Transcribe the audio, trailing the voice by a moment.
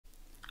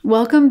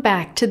Welcome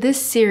back to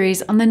this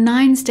series on the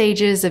 9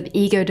 stages of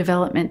ego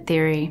development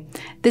theory.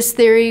 This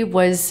theory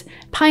was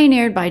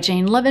pioneered by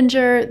Jane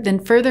Loevinger, then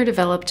further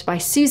developed by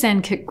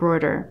Susanne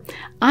Cook-Greuter.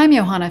 I'm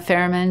Johanna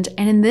Fairmond,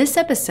 and in this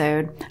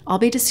episode, I'll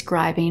be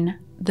describing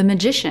the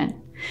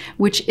magician,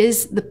 which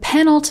is the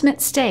penultimate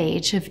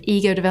stage of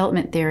ego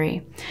development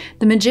theory.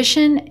 The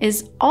magician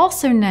is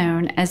also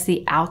known as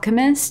the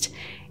alchemist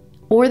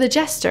or the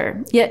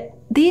jester, yet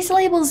these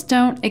labels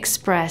don't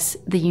express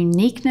the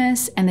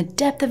uniqueness and the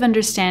depth of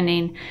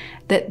understanding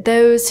that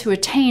those who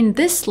attain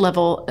this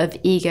level of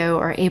ego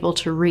are able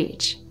to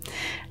reach.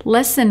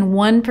 Less than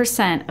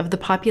 1% of the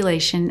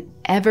population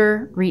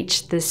ever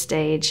reach this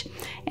stage,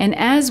 and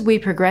as we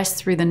progress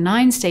through the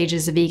 9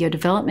 stages of ego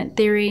development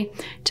theory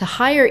to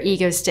higher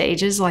ego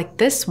stages like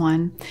this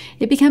one,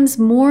 it becomes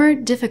more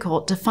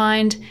difficult to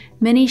find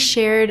many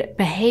shared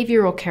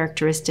behavioral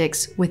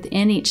characteristics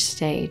within each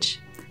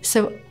stage.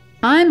 So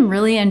I'm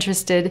really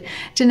interested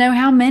to know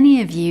how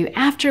many of you,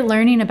 after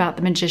learning about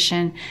the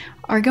magician,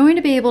 are going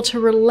to be able to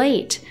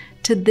relate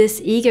to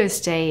this ego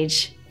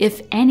stage,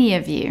 if any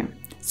of you.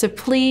 So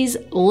please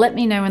let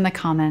me know in the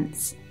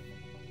comments.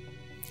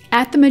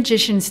 At the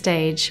magician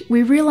stage,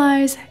 we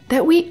realize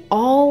that we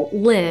all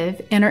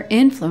live and are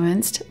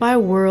influenced by a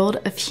world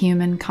of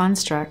human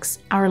constructs.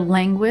 Our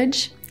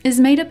language is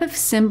made up of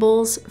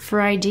symbols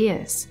for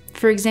ideas.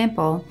 For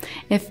example,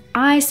 if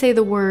I say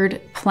the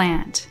word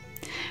plant,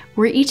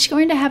 we're each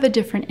going to have a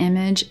different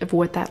image of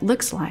what that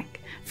looks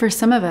like. For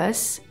some of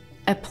us,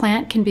 a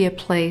plant can be a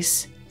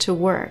place to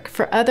work.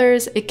 For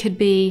others, it could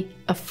be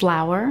a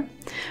flower,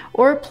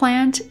 or a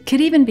plant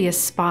could even be a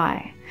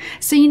spy.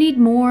 So you need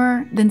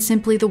more than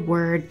simply the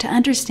word to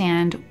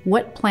understand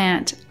what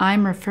plant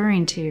I'm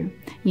referring to.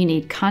 You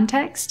need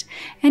context,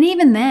 and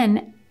even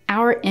then,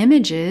 our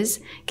images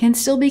can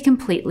still be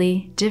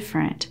completely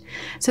different.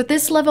 So at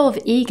this level of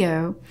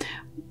ego,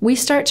 we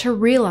start to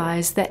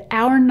realize that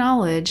our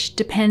knowledge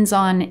depends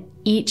on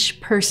each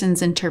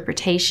person's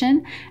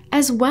interpretation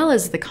as well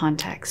as the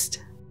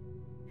context.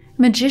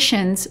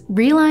 Magicians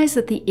realize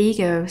that the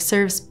ego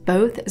serves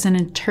both as an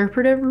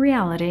interpretive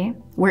reality,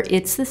 where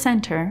it's the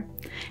center,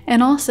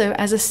 and also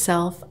as a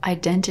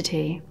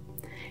self-identity.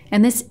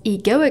 And this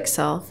egoic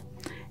self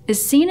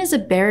is seen as a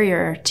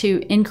barrier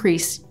to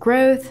increased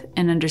growth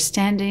and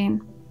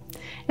understanding.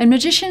 And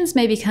magicians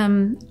may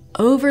become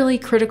overly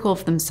critical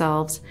of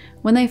themselves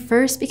when they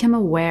first become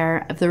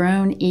aware of their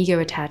own ego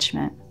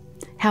attachment.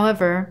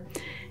 However,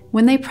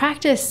 when they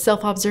practice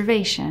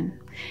self-observation,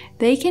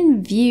 they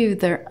can view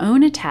their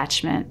own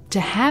attachment to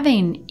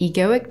having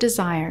egoic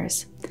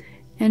desires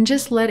and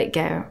just let it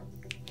go.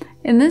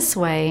 In this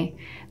way,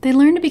 they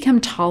learn to become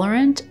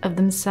tolerant of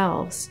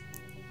themselves,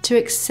 to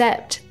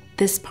accept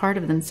this part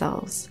of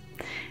themselves.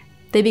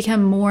 They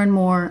become more and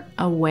more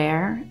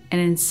aware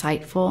and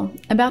insightful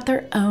about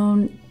their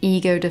own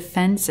ego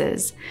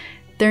defenses,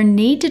 their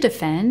need to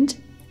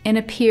defend and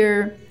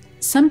appear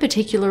some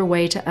particular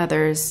way to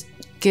others,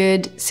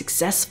 good,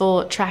 successful,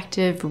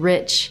 attractive,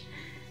 rich.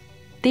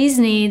 These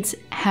needs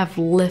have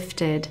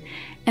lifted,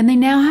 and they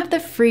now have the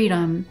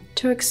freedom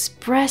to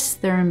express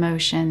their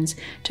emotions,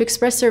 to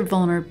express their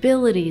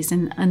vulnerabilities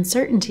and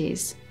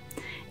uncertainties.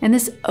 And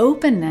this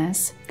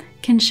openness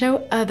can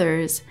show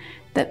others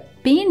that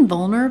being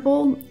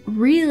vulnerable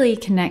really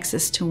connects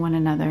us to one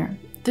another.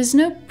 There's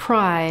no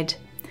pride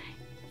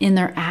in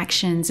their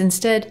actions.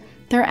 Instead,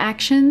 their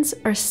actions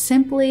are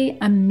simply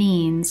a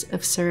means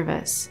of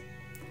service.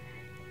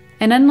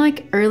 And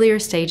unlike earlier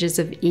stages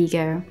of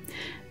ego,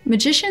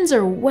 magicians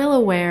are well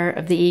aware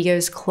of the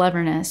ego's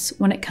cleverness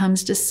when it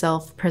comes to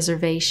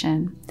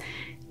self-preservation.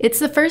 It's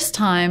the first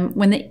time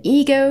when the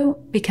ego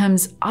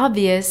becomes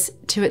obvious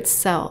to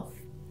itself.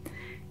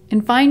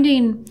 And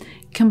finding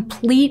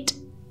complete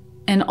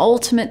and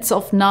ultimate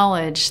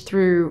self-knowledge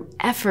through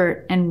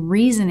effort and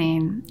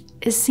reasoning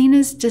is seen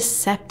as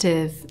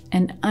deceptive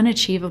and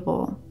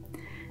unachievable.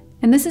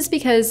 And this is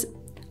because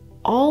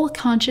all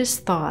conscious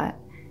thought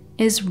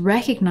is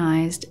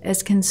recognized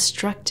as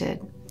constructed.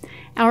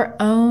 Our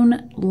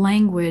own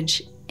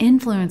language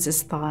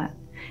influences thought.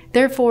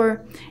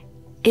 Therefore,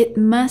 it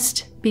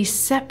must be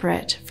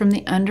separate from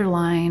the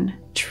underlying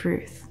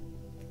truth.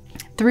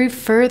 Through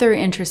further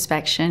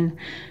introspection,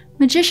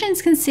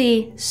 magicians can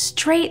see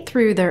straight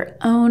through their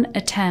own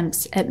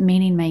attempts at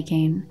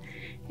meaning-making,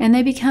 and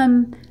they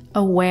become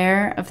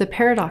aware of the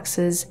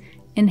paradoxes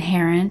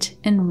inherent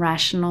in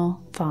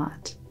rational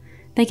thought.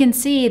 They can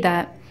see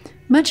that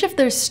much of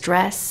their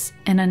stress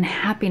and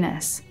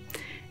unhappiness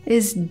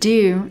is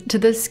due to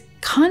this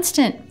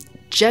constant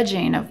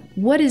judging of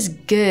what is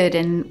good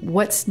and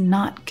what's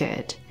not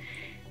good.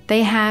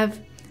 They have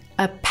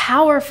a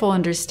powerful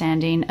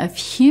understanding of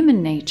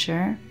human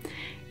nature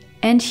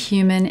and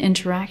human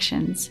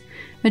interactions.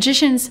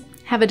 Magicians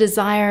have a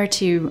desire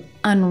to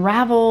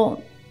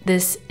unravel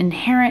this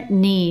inherent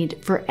need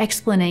for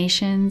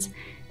explanations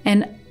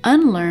and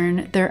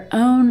unlearn their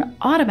own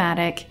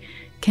automatic,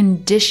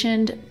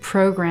 conditioned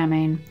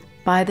programming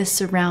by the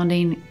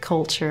surrounding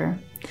culture.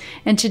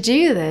 And to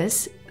do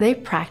this, they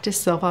practice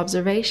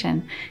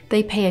self-observation.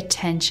 They pay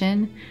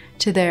attention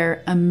to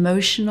their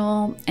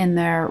emotional and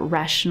their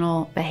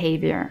rational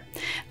behavior.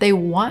 They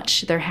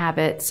watch their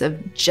habits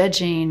of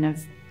judging,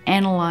 of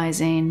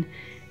analyzing,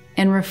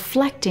 and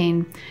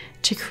reflecting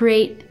to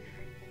create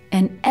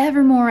an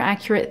ever more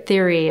accurate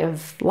theory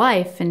of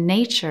life and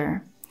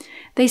nature.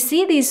 They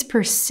see these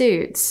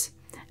pursuits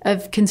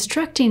of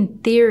constructing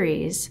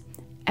theories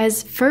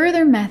as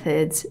further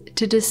methods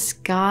to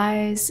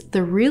disguise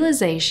the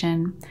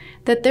realization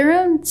that their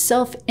own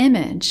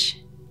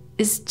self-image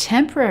is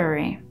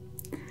temporary.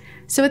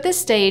 So at this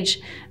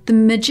stage, the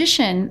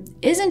magician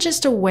isn't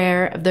just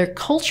aware of their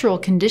cultural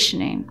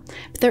conditioning,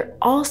 but they're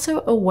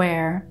also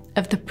aware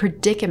of the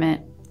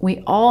predicament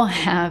we all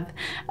have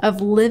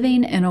of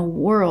living in a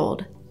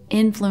world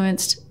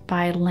influenced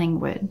by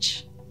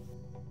language.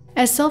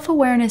 As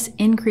self-awareness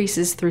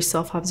increases through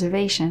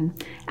self-observation,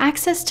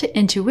 access to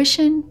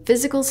intuition,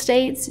 physical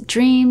states,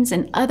 dreams,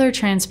 and other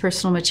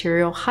transpersonal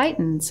material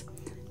heightens.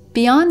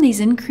 Beyond these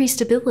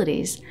increased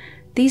abilities,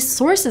 these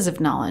sources of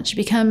knowledge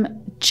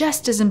become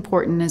just as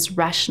important as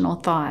rational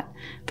thought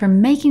for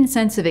making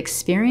sense of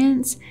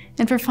experience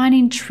and for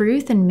finding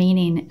truth and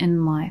meaning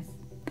in life.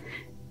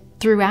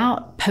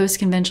 Throughout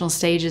post-conventional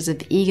stages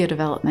of ego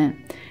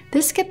development,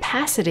 this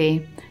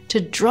capacity to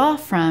draw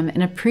from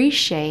and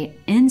appreciate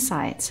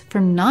insights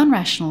from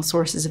non-rational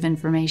sources of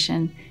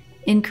information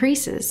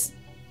increases.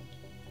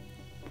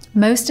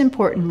 Most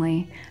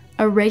importantly,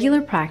 a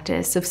regular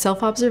practice of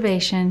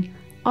self-observation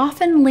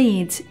often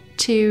leads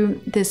to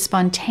the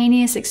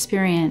spontaneous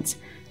experience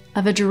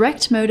of a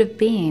direct mode of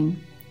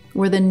being,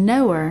 where the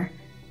knower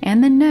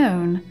and the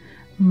known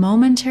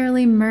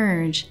momentarily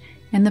merge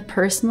and the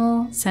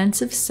personal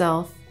sense of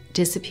self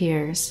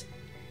disappears.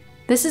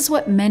 This is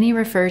what many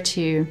refer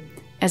to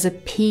as a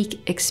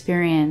peak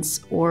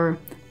experience, or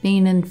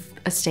being in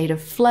a state of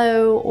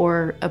flow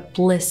or a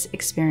bliss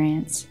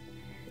experience.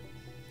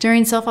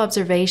 During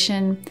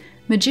self-observation,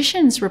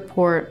 magicians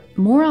report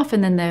more often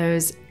than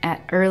those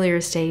at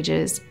earlier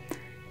stages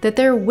that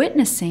they're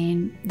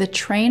witnessing the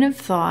train of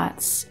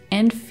thoughts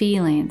and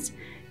feelings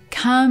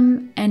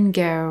come and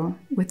go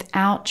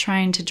without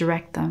trying to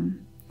direct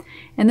them.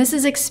 And this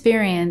is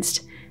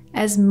experienced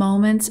as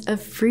moments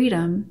of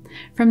freedom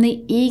from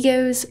the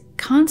ego's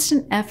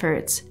constant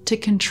efforts to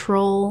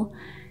control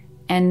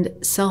and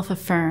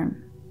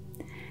self-affirm.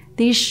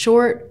 These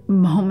short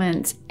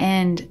moments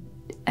end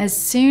as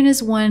soon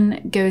as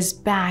one goes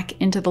back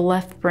into the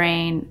left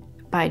brain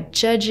by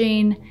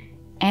judging,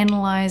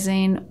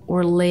 analyzing,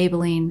 or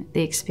labeling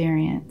the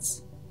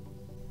experience.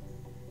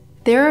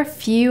 There are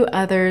few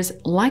others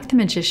like the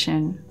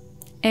magician,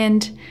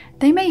 and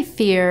they may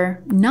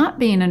fear not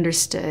being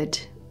understood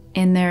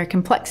in their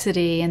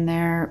complexity and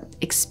their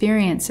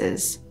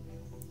experiences.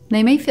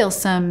 They may feel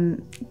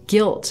some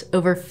guilt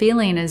over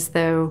feeling as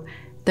though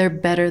they're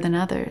better than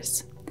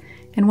others.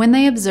 And when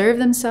they observe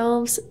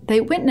themselves,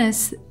 they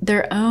witness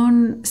their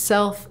own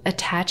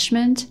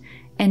self-attachment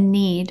and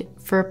need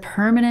for a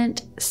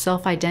permanent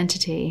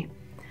self-identity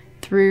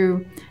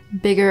through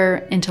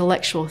bigger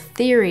intellectual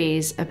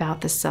theories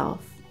about the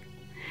self.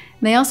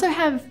 They also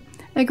have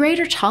a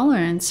greater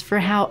tolerance for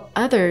how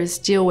others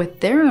deal with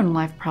their own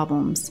life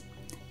problems,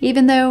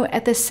 even though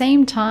at the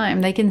same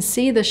time they can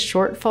see the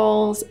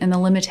shortfalls and the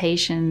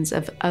limitations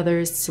of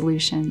others'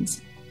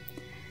 solutions.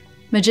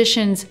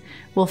 Magicians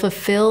will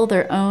fulfill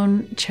their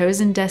own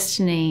chosen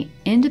destiny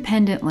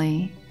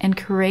independently and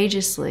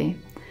courageously,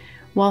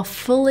 while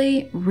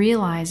fully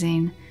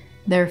realizing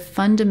their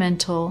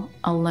fundamental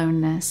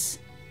aloneness.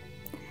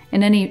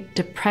 And any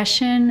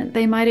depression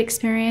they might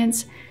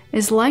experience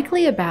is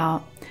likely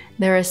about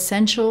their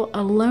essential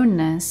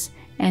aloneness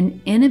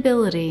and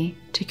inability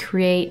to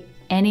create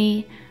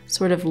any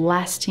sort of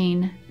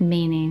lasting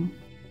meaning.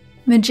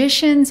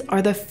 Magicians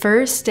are the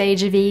first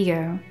stage of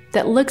ego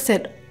that looks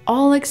at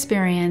all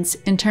experience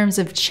in terms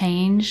of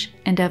change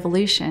and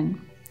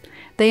evolution.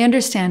 They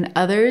understand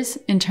others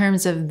in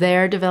terms of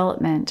their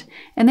development,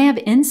 and they have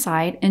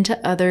insight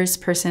into others'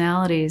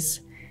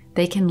 personalities.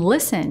 They can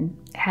listen,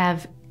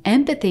 have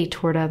empathy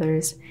toward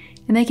others,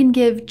 and they can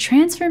give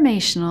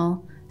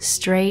transformational,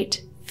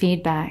 straight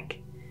feedback.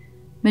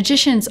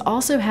 Magicians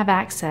also have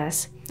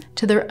access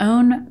to their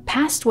own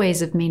past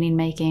ways of meaning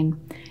making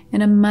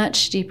in a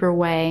much deeper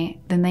way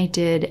than they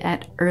did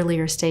at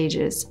earlier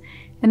stages,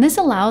 and this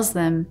allows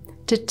them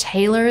to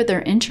tailor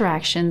their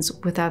interactions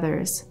with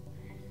others.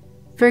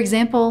 For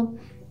example,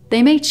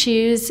 they may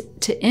choose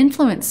to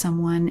influence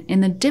someone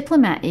in the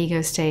diplomat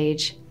ego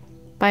stage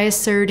by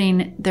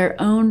asserting their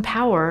own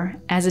power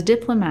as a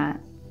diplomat.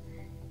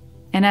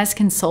 And as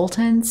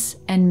consultants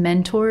and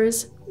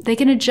mentors, they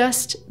can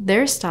adjust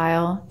their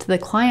style to the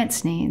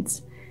client's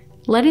needs,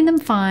 letting them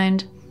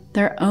find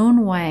their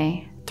own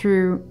way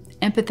through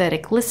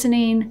empathetic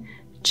listening,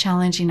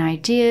 challenging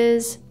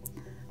ideas,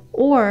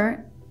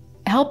 or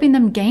helping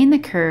them gain the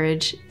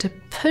courage to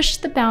push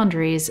the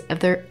boundaries of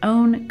their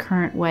own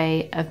current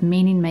way of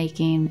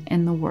meaning-making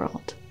in the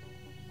world.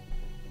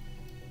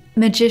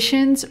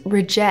 Magicians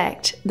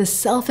reject the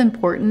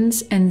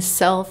self-importance and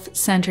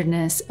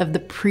self-centeredness of the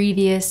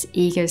previous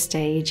ego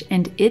stage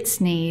and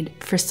its need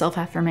for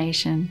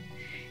self-affirmation.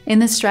 In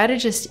the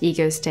strategist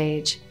ego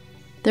stage,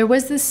 there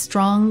was this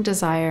strong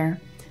desire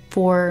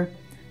for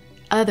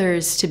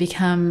others to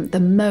become the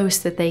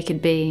most that they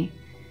could be.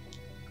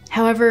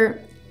 However,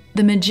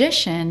 the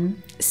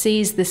magician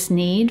sees this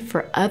need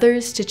for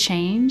others to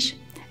change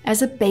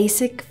as a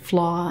basic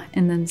flaw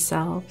in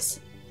themselves.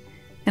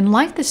 And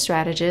like the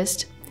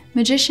strategist,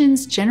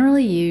 magicians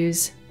generally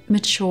use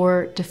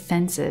mature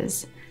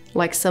defenses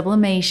like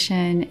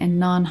sublimation and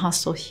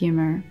non-hostile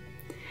humor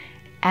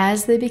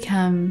as they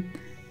become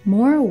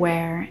more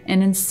aware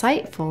and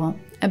insightful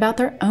about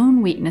their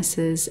own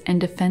weaknesses and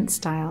defense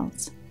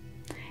styles.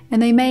 And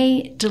they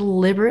may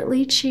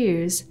deliberately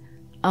choose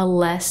a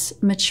less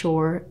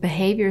mature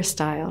behavior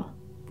style.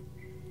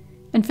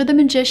 And for the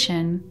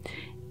magician,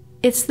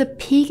 it's the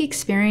peak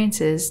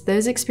experiences,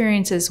 those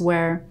experiences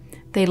where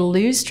they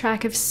lose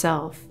track of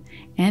self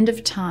and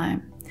of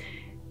time.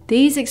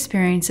 These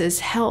experiences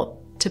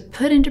help to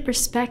put into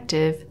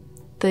perspective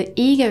the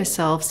ego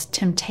self's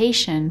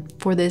temptation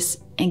for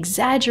this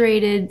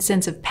exaggerated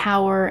sense of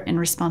power and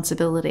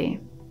responsibility.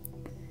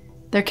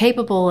 They're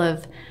capable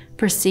of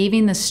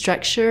perceiving the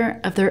structure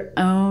of their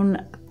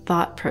own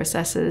thought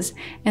processes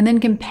and then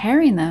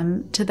comparing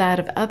them to that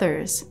of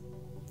others.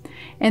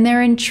 And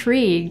they're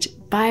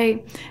intrigued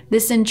by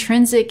this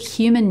intrinsic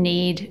human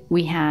need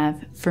we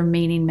have for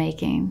meaning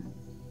making.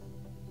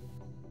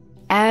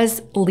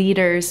 As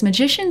leaders,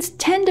 magicians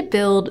tend to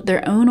build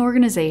their own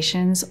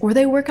organizations, or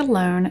they work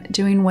alone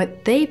doing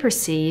what they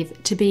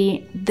perceive to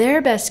be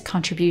their best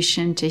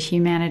contribution to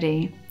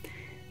humanity.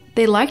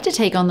 They like to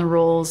take on the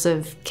roles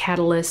of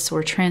catalysts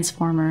or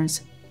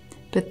transformers,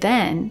 but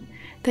then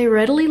they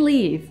readily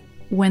leave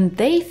when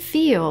they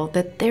feel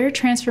that their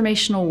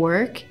transformational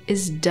work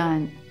is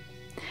done.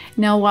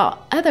 Now,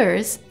 while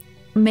others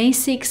may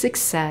seek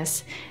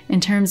success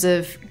in terms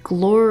of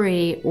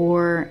glory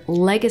or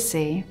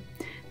legacy,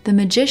 the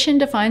magician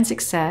defines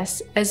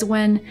success as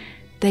when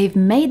they've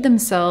made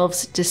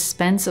themselves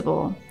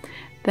dispensable.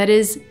 That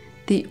is,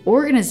 the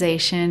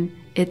organization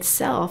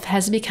itself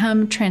has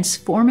become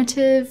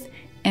transformative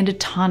and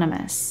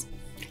autonomous.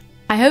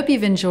 I hope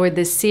you've enjoyed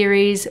this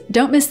series.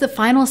 Don't miss the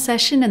final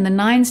session in the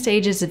 9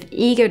 stages of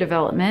ego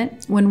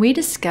development when we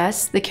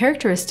discuss the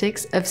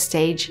characteristics of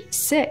stage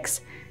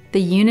 6,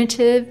 the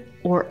unitive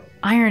or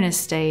ironist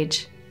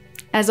stage.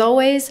 As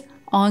always,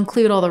 I'll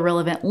include all the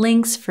relevant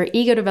links for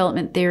ego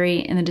development theory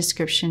in the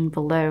description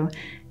below.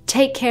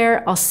 Take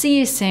care, I'll see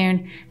you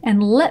soon,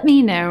 and let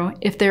me know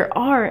if there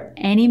are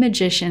any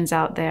magicians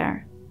out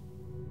there.